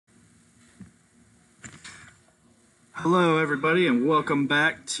Hello, everybody, and welcome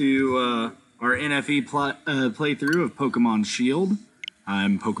back to our NFE playthrough of Pokemon Shield.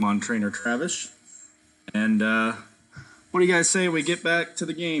 I'm Pokemon Trainer Travis, and what do you guys say we get back to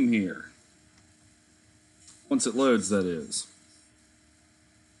the game here? Once it loads, that is.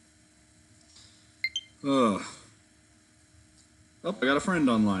 Oh, I got a friend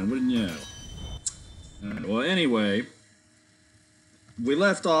online, wouldn't you know? Well, anyway, we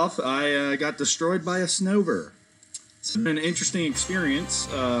left off, I got destroyed by a Snover. It's been an interesting experience,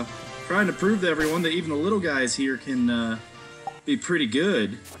 trying to prove to everyone that even the little guys here can be pretty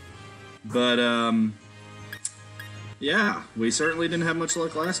good. But, yeah, we certainly didn't have much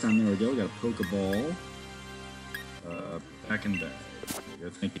luck last time. There we go, got a Pokeball. Back in bag. There we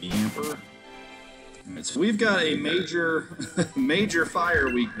go, thank you, Yamper. Alright, so we've got a major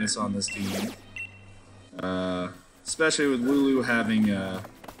fire weakness on this team. Especially with Wooloo having,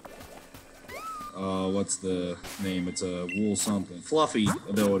 what's the name? It's a wool something. Fluffy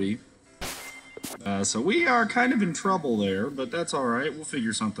ability. So we are kind of in trouble there, but that's alright. We'll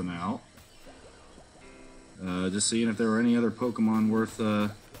figure something out. Just seeing if there were any other Pokemon worth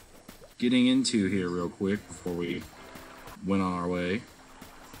getting into here real quick before we went on our way.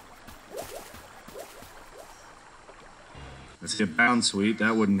 Let's get Bounsweet.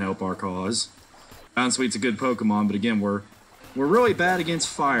 That wouldn't help our cause. Bounsweet's a good Pokemon, but again, we're really bad against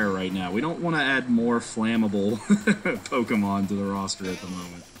fire right now. We don't want to add more flammable Pokemon to the roster at the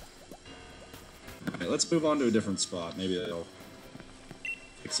moment. Alright, let's move on to a different spot. Maybe that'll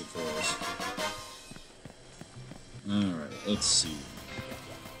fix it for us. Alright, let's see.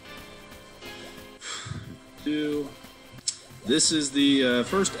 This is the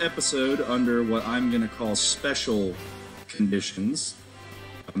first episode under what I'm going to call special conditions.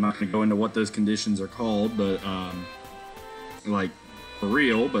 I'm not going to go into what those conditions are called, but like for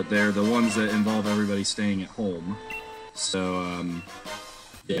real, but they're the ones that involve everybody staying at home. So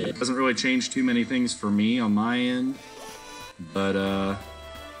yeah, it doesn't really change too many things for me on my end, but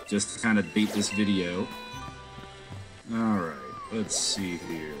just to kind of date this video. Alright, let's see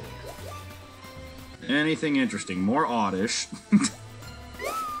here. Anything interesting? More Oddish.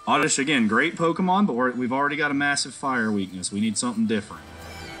 Oddish, again, great Pokemon, but we've already got a massive fire weakness. We need something different.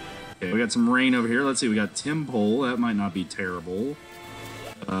 Okay, we got some rain over here. Let's see, we got Timpole. That might not be terrible.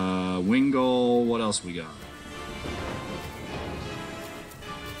 Wingull. What else we got?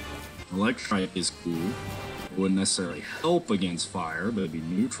 Electrike is cool. It wouldn't necessarily help against fire, but it'd be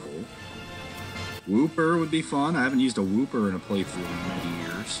neutral. Wooper would be fun. I haven't used a Wooper in a playthrough in many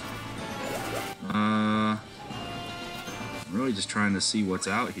years. I'm really just trying to see what's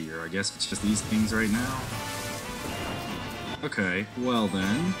out here. I guess it's just these things right now. Okay, well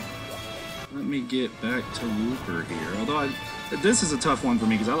then. Let me get back to Wooper here. Although this is a tough one for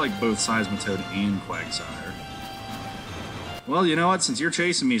me because I like both Seismitoad and Quagsire. Well, you know what? Since you're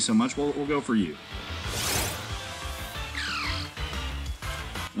chasing me so much, we'll go for you.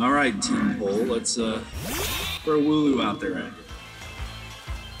 Alright, Timpole. Let's throw Wooloo out there at you.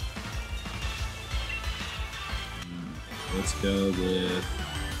 Let's go with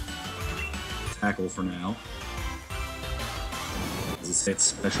Tackle for now. As I say, it's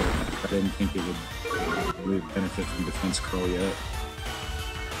special. I didn't think it would really benefit from Defense Curl yet.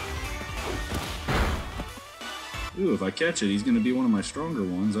 Ooh, if I catch it, he's going to be one of my stronger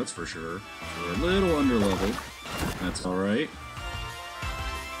ones, that's for sure. We're a little under-leveled. That's alright.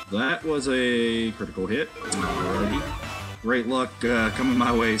 That was a critical hit. Alrighty. Great luck coming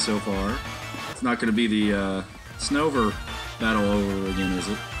my way so far. It's not going to be the Snover battle over again, is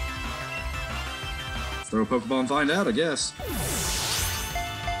it? Let's throw a Pokeball and find out, I guess.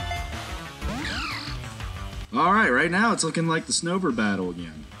 Alright, right now it's looking like the Snover battle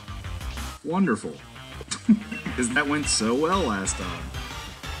again. Wonderful. Because that went so well last time.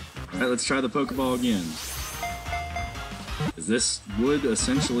 Alright, let's try the Pokeball again. Because this would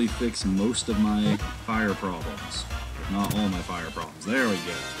essentially fix most of my fire problems. If not all my fire problems. There we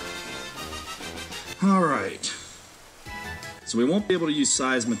go. Alright. So we won't be able to use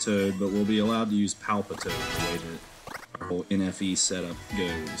Seismitoad, but we'll be allowed to use Palpitoad, the way that our whole NFE setup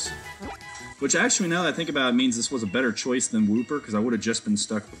goes. Which actually, now that I think about it, means this was a better choice than Wooper, because I would have just been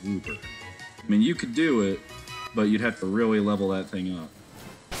stuck with Wooper. I mean, you could do it, but you'd have to really level that thing up.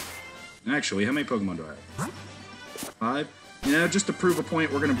 Actually, how many Pokemon do I have? 5? You know, just to prove a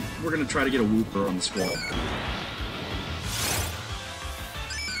point, we're gonna try to get a Wooper on the squad.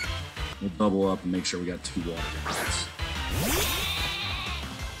 We'll double up and make sure we got 2 water guys.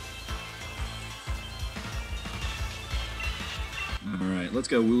 Alright, let's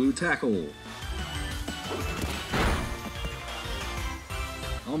go Wooloo Tackle.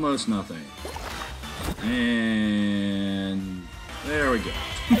 Almost nothing. And there we go.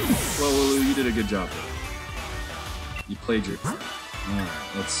 Well, you did a good job there. You played your part. Alright,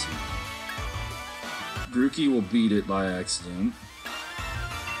 let's see. Grookey will beat it by accident.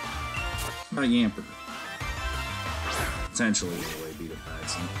 Not Yamper. Potentially, anyway, beat it by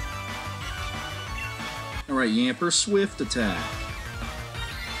accident. Alright, Yamper, swift attack.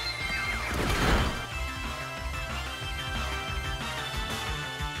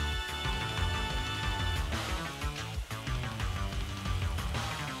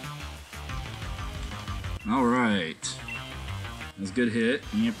 Alright. That's a good hit.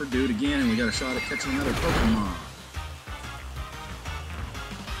 Yamper, do it again, and we got a shot at catching another Pokemon.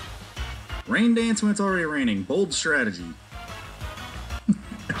 Rain dance when it's already raining. Bold strategy.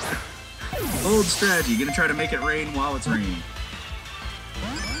 Bold strategy. Gonna try to make it rain while it's raining.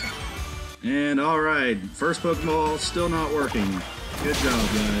 And alright, first Pokeball still not working. Good job,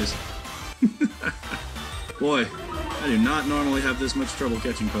 guys. Boy, I do not normally have this much trouble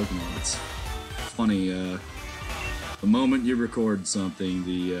catching Pokemon. It's funny, the moment you record something,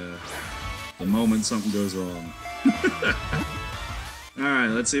 the moment something goes wrong. Alright,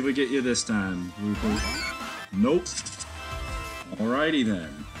 let's see if we get you this time. Nope. Alrighty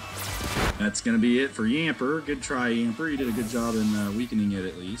then. That's gonna be it for Yamper. Good try, Yamper. You did a good job in weakening it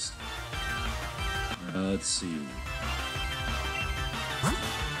at least. Let's see.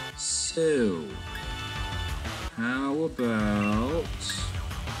 So, how about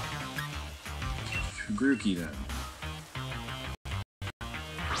Grookey then?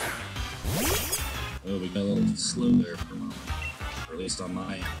 Oh, we got a little slow there for a moment. Or at least on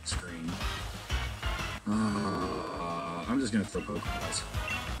my screen. I'm just gonna throw Pokeballs.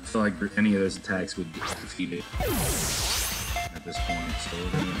 I feel like any of those attacks would defeat it at this point. So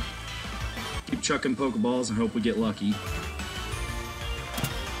we're gonna keep chucking Pokeballs and hope we get lucky.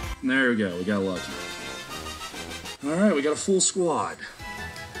 And there we go, we got lucky. Alright, we got a full squad.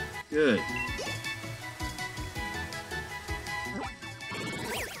 Good.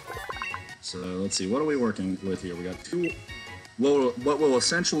 So let's see, what are we working with here? We got what will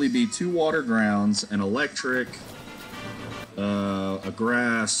essentially be 2 water grounds, an electric, a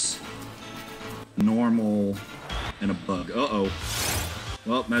grass, normal, and a bug. Uh-oh.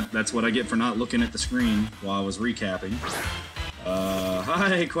 Well, that's what I get for not looking at the screen while I was recapping.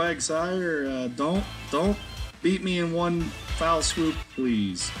 Hi, Quagsire. Don't beat me in one foul swoop,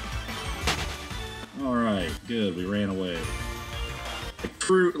 please. Alright, good, we ran away.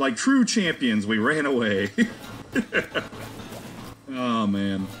 Like true champions, we ran away. Oh,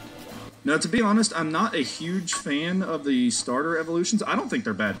 man. Now, to be honest, I'm not a huge fan of the starter evolutions. I don't think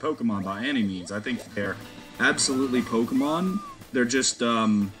they're bad Pokemon by any means. I think they're absolutely Pokemon. They're just,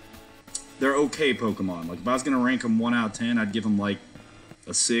 they're okay Pokemon. Like, if I was going to rank them 1 out of 10, I'd give them, like,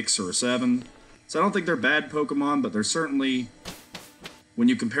 a 6 or a 7. So I don't think they're bad Pokemon, but they're certainly, when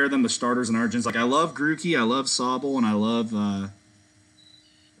you compare them to starters and origins, like, I love Grookey, I love Sobble, and I love,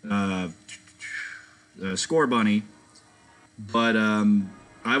 Scorbunny. But,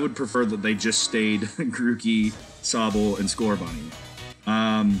 I would prefer that they just stayed Grookey, Sobble, and Scorbunny.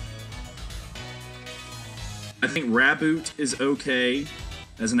 I think Raboot is okay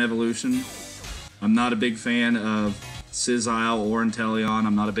as an evolution. I'm not a big fan of Sisile or Inteleon.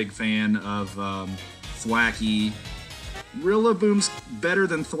 I'm not a big fan of Thwackey. Rillaboom's better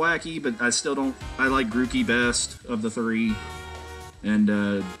than Thwackey, but I still don't... I like Grookey best of the 3. And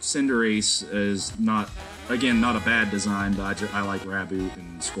Cinderace is not... Again, not a bad design, but I like Raboot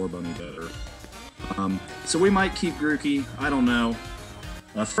and Scorbunny better. So we might keep Grookey. I don't know.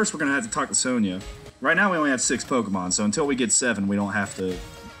 First, we're going to have to talk to Sonia. Right now, we only have 6 Pokemon, so until we get 7, we don't have to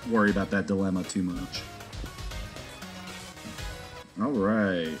worry about that dilemma too much.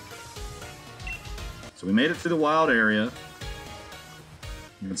 Alright. So we made it through the wild area.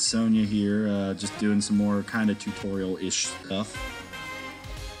 We got Sonia here, just doing some more kind of tutorial-ish stuff.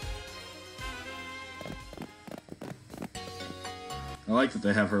 I like that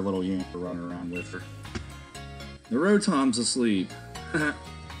they have her little Yamper running around with her. The Rotom's asleep.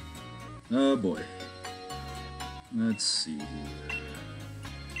 Oh boy. Let's see here.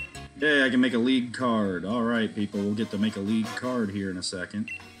 Yay, I can make a league card. Alright, people, we'll get to make a league card here in a second.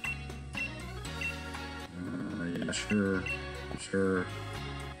 Yeah, sure. Sure.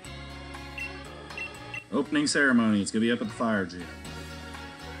 Opening ceremony. It's gonna be up at the fire gym.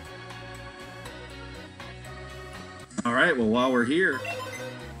 Alright, well, while we're here,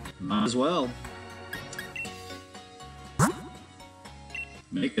 might as well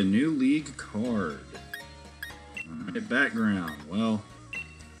make a new league card. Alright, background. Well,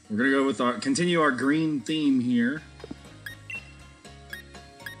 we're gonna go with continue our green theme here.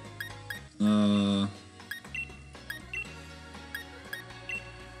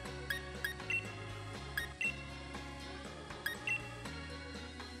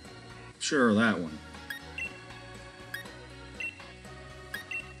 Sure, that one.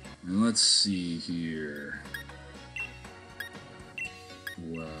 And let's see here.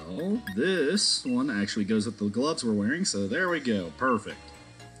 Well, this one actually goes with the gloves we're wearing, so there we go. Perfect.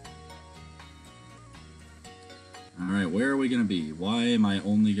 Alright, where are we going to be? Why am I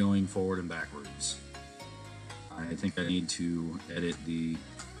only going forward and backwards? I think I need to edit the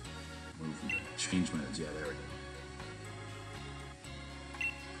movement. Change modes. Yeah, there we go.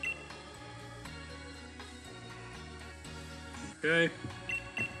 Okay.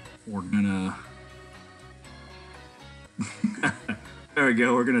 We're gonna... There we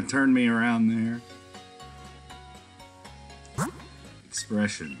go, we're gonna turn me around there.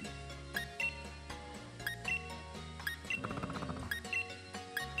 Expression.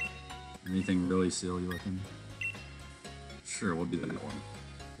 Anything really silly looking? Sure, we'll do that one.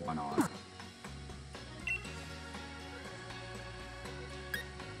 Why not?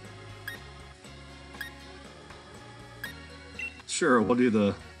 Sure, we'll do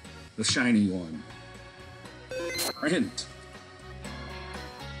the shiny one. Print.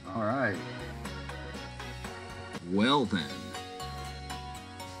 Alright. Well then.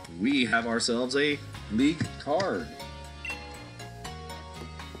 We have ourselves a league card.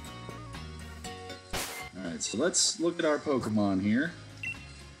 Alright, so let's look at our Pokemon here.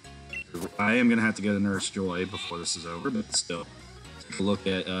 I am going to have to go to Nurse Joy before this is over, but still. Take a look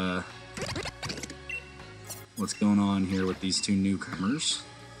at what's going on here with these two newcomers.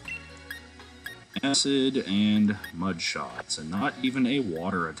 Acid and Mud Shots, and not even a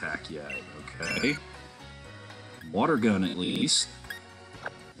water attack yet, okay? Water Gun at least,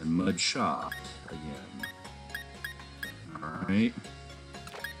 and Mud Shot again. Alright.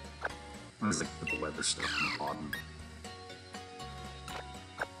 I was like, put the weather stuff on the bottom.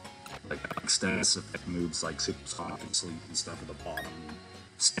 Like status effect moves like Supersonic and Sleep and stuff at the bottom.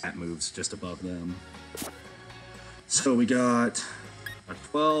 Stat moves just above them. So we got a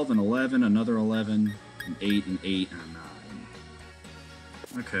 12, an 11, another 11, an 8, an 8, and a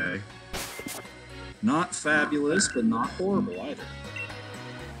 9. Okay. Not fabulous, but not horrible either.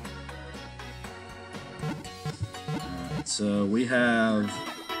 Alright, so we have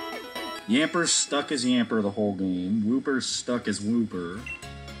Yamper's stuck as Yamper the whole game. Wooper's stuck as Wooper.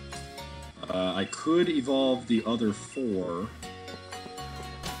 I could evolve the other 4.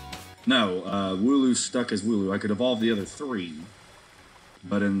 No, Wooloo's stuck as Wooloo. I could evolve the other 3.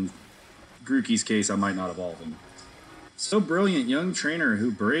 But in Grookey's case, I might not evolve him. So brilliant, young trainer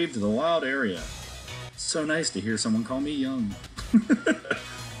who braved the wild area. So nice to hear someone call me young.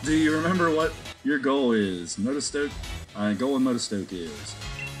 Do you remember what your goal is? Motostoke? Goal in Motostoke is.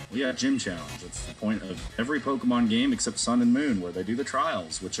 Well, yeah, Gym Challenge. That's the point of every Pokemon game except Sun and Moon, where they do the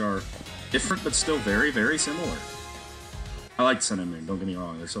trials, which are different but still very, very similar. I like Sun and Moon, don't get me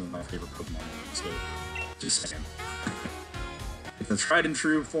wrong. They're some of my favorite Pokemon games, so just saying. It's a tried and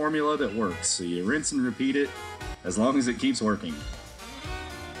true formula that works, so you rinse and repeat it as long as it keeps working.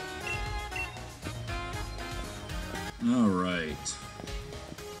 Alright.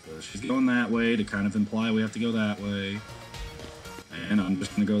 So she's going that way to kind of imply we have to go that way. And I'm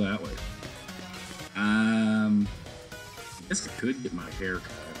just gonna go that way. I guess I could get my hair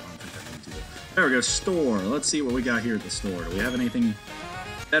cut. I don't think I can do it. There we go, store. Let's see what we got here at the store. Do we have anything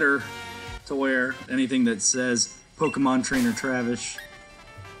better to wear? Anything that says Pokemon Trainer Travis?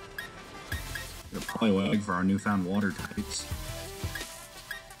 Got a Poliwag for our newfound water types.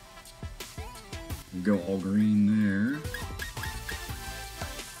 We go all green there.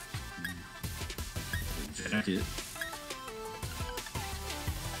 Jacket.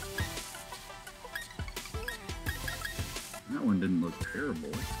 That one didn't look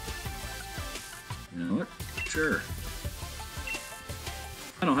terrible. You know what? Sure.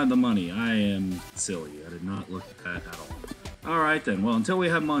 I don't have the money. I am silly. I did not look at that at all. Alright then. Well, until we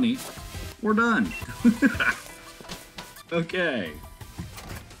have money, we're done. Okay.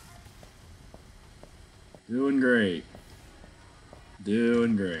 Doing great.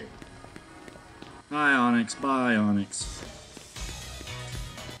 Doing great. Bye, Onyx. Bye, Onyx.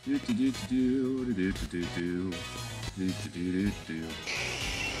 Do do do do do do do do. Do, do, do, do, do.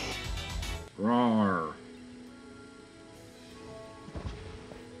 Roar.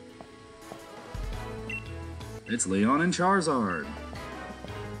 It's Leon and Charizard.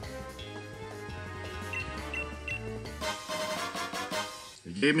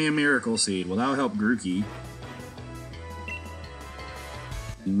 He gave me a Miracle Seed. Well, that'll help Grookey.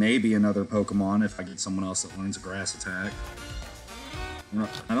 And maybe another Pokemon if I get someone else that learns a Grass attack.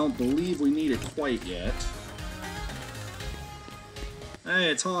 I don't believe we need it quite yet.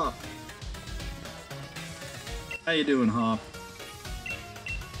 Hey, it's Hop. How you doing, Hop?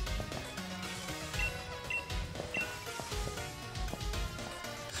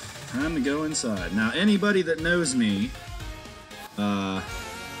 Time to go inside. Now, anybody that knows me will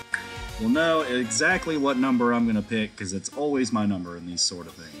know exactly what number I'm going to pick, because it's always my number in these sort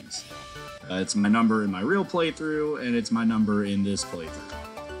of things. It's my number in my real playthrough, and it's my number in this playthrough.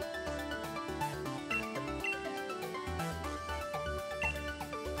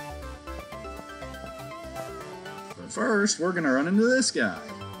 But first, we're going to run into this guy.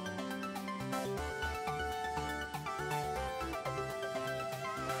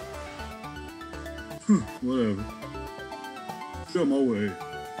 Whatever. Go my way.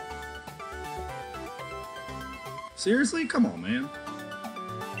 Seriously? Come on, man.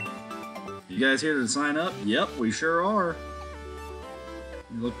 You guys here to sign up? Yep, we sure are.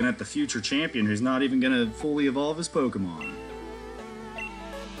 You're looking at the future champion who's not even going to fully evolve his Pokemon.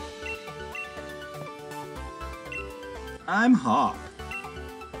 I'm Hop.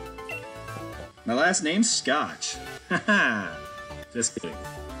 My last name's Scotch. Haha. Just kidding.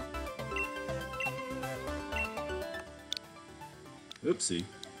 Oopsie.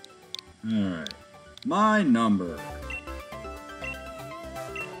 Alright. My number.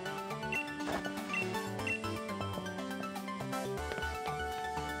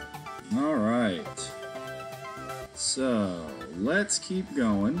 Alright. So, let's keep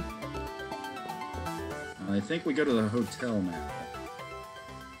going. I think we go to the hotel now.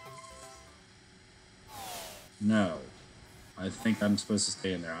 No. I think I'm supposed to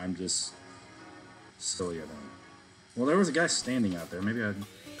stay in there. I'm just silly, I don't. Well, there was a guy standing out there. Maybe I'd...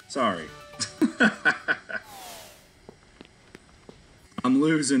 Sorry. I'm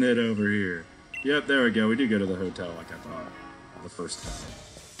losing it over here. Yep, there we go. We do go to the hotel like I thought the first time.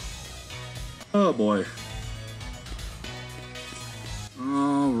 Oh, boy.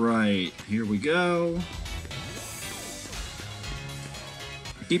 Alright, here we go.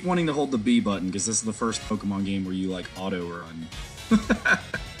 I keep wanting to hold the B button because this is the first Pokemon game where you, like, auto-run.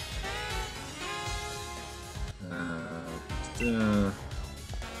 Alright.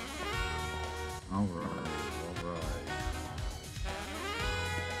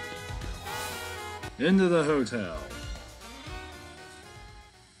 Into the hotel.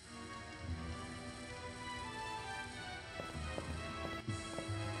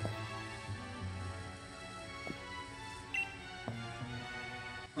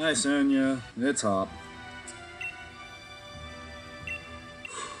 Hi, Sonia. It's Hop.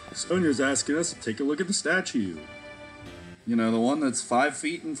 Sonia's asking us to take a look at the statue. You know, the one that's 5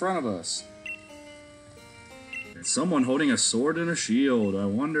 feet in front of us. It's someone holding a sword and a shield. I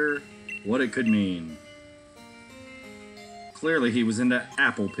wonder what it could mean. Clearly he was into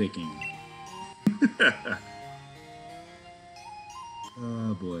apple picking.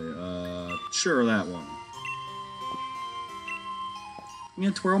 Oh boy, sure, that one. I'm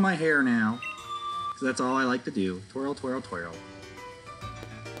gonna twirl my hair now, because that's all I like to do. Twirl, twirl, twirl.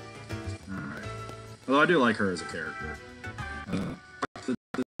 Alright. Although I do like her as a character.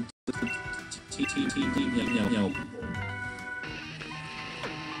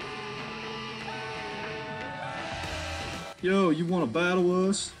 Yo, you wanna battle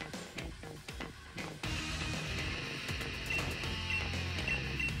us?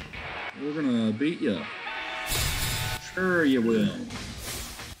 We're gonna beat ya. Sure you will.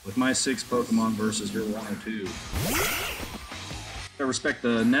 With my 6 Pokemon versus your 1 or 2. I respect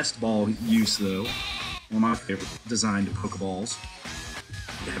the nest ball use though. One of my favorite designed Pokeballs.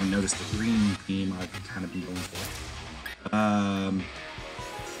 If you haven't noticed the green theme I've kind of been going for.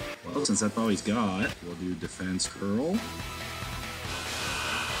 Well, since that's all he's got, we'll do Defense Curl.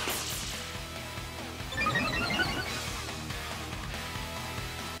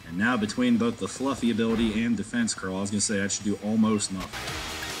 And now between both the Fluffy ability and Defense Curl, I was going to say I should do almost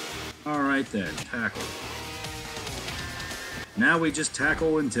nothing. Alright then, tackle. Now we just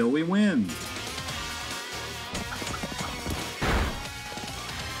tackle until we win.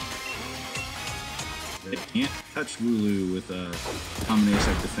 They can't touch Wooloo with a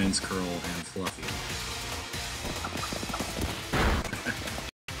combination of Defense Curl and Fluffy.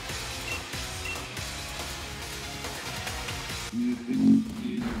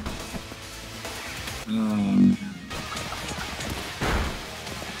 And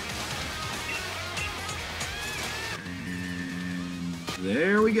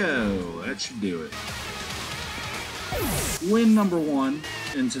there we go. That should do it. Win number 1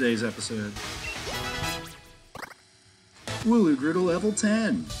 in today's episode. Wooloo grew to level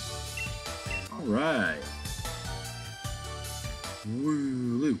 10. Alright.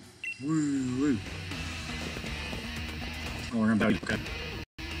 Wooloo. Wooloo. Oh, we're gonna okay.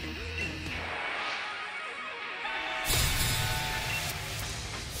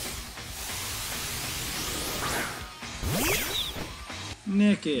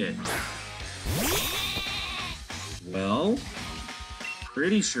 Nick it. Well,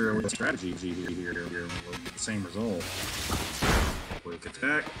 pretty sure with strategy here we'll get the same result. Quick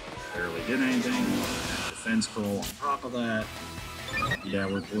attack, barely did anything. Defense curl on top of that. Yeah,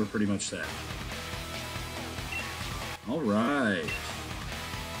 we're pretty much set. All right.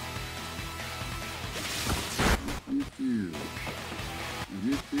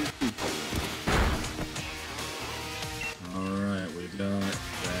 Alright, we got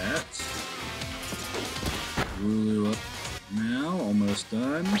that. Wooloo up now, almost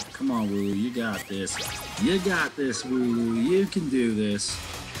done. Come on, Wooloo, you got this. You got this, Wooloo. You can do this.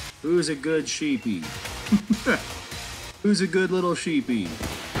 Who's a good sheepy? Who's a good little sheepy?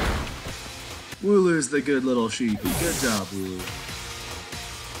 Wooloo's the good little sheepy. Good job, Wooloo.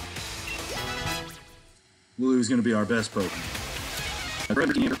 Wooloo's gonna be our best Pokemon.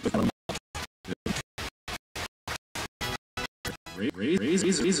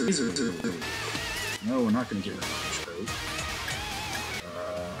 No, we're not gonna get rid of Choke.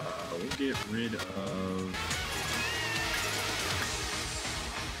 We'll get rid of...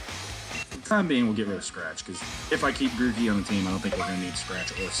 For the time being, we'll get rid of Scratch, because if I keep Grookey on the team, I don't think we're gonna need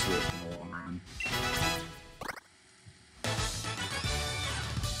Scratch or Swift in the long run.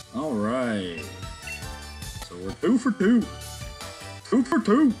 Alright. So we're 2 for 2. 2 for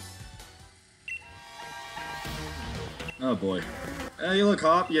 2. Oh boy. Hey, you look,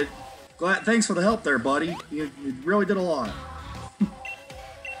 Hop. Thanks for the help there, buddy. You really did a lot.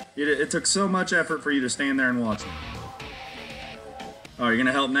 It took so much effort for you to stand there and watch me. Oh, you're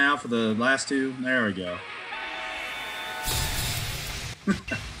gonna help now for the last two? There we go.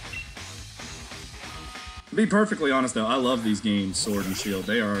 To be perfectly honest, though, I love these games, Sword and Shield.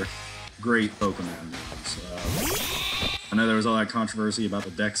 They are great Pokemon games. I know there was all that controversy about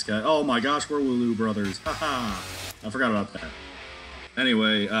the Dex cut. Oh my gosh, we're Wooloo brothers. Haha. I forgot about that.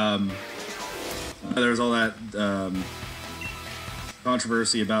 Anyway, there was all that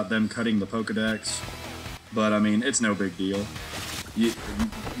controversy about them cutting the Pokedex, but I mean, it's no big deal. You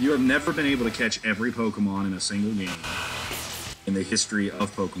have never been able to catch every Pokemon in a single game in the history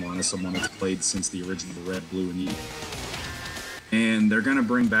of Pokemon as someone that's played since the original Red, Blue, and Yellow. And they're going to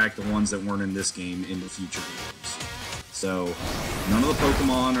bring back the ones that weren't in this game in the future games. So, none of the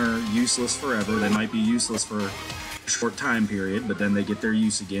Pokemon are useless forever. They might be useless for short time period, but then they get their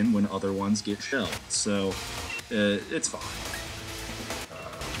use again when other ones get shelved. So, it's fine.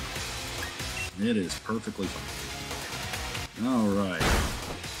 It is perfectly fine. Alright.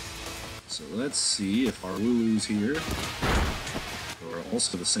 So let's see if our Wooloo's here, who are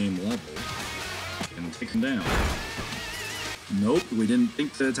also the same level, and take them down. Nope, we didn't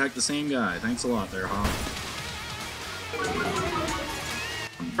think to attack the same guy. Thanks a lot there, Hop.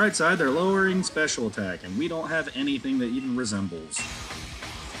 On the right side, they're lowering special attack, and we don't have anything that even resembles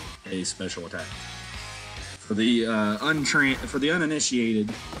a special attack. For the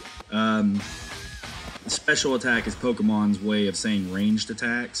uninitiated, special attack is Pokemon's way of saying ranged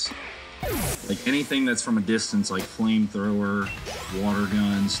attacks. Like anything that's from a distance, like flamethrower, water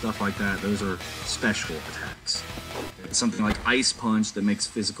gun, stuff like that, those are special attacks. It's something like Ice Punch that makes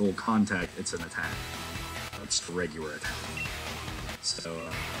physical contact, it's an attack. That's a regular attack. So,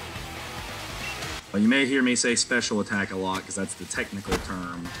 well, you may hear me say special attack a lot because that's the technical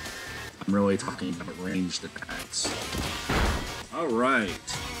term. I'm really talking about ranged attacks.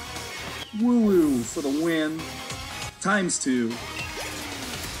 Alright. Wooloo for the win. ×2.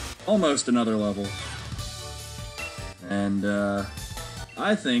 Almost another level. And,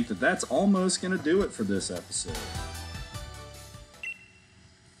 I think that that's almost gonna do it for this episode.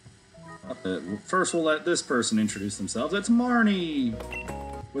 First, we'll let this person introduce themselves. It's Marnie!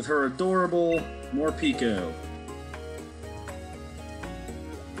 With her adorable Morpeko.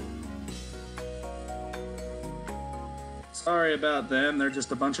 Sorry about them, they're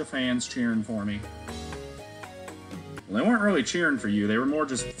just a bunch of fans cheering for me. Well, they weren't really cheering for you, they were more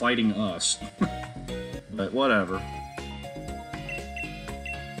just fighting us. But whatever.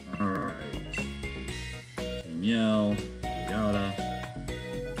 Alright. Yell, yada.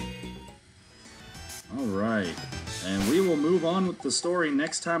 Alright. And we will move on with the story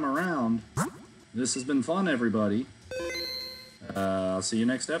next time around. This has been fun, everybody. I'll see you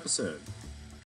next episode.